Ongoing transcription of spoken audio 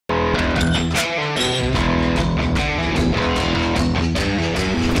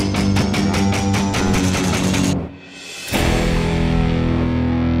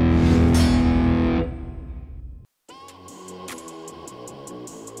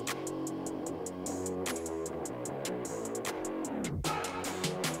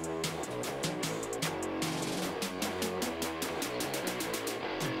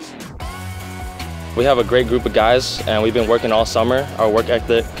We have a great group of guys, and we've been working all summer. Our work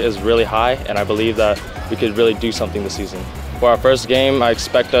ethic is really high, and I believe that we could really do something this season. For our first game, I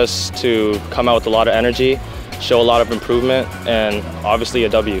expect us to come out with a lot of energy, show a lot of improvement, and obviously a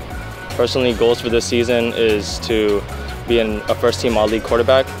W. Personally, goals for this season is to be a first-team All-League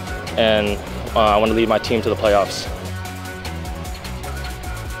quarterback, and I want to lead my team to the playoffs.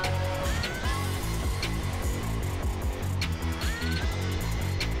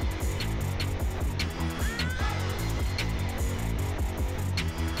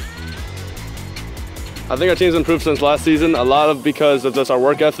 I think our team's improved since last season, a lot of because of just our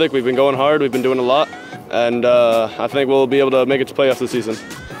work ethic. We've been going hard, we've been doing a lot, and I think we'll be able to make it to playoffs this season.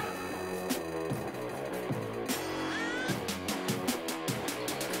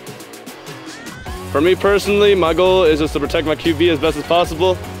 For me personally, my goal is just to protect my QB as best as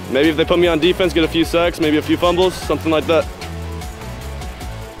possible. Maybe if they put me on defense, get a few sacks, maybe a few fumbles, something like that.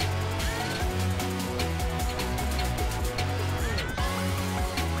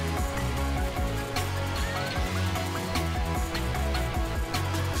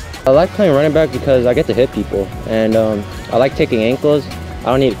 I like playing running back because I get to hit people, and I like taking ankles.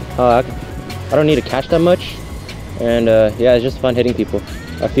 I don't need to catch that much, and yeah, it's just fun hitting people.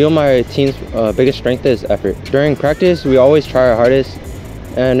 I feel my team's biggest strength is effort. During practice, we always try our hardest,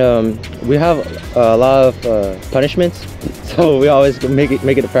 and we have a lot of punishments, so we always make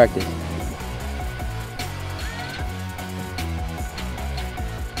it to practice.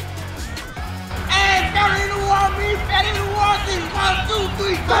 Hey, better in the wall, better in the wall, 1, 2,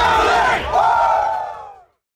 3, go!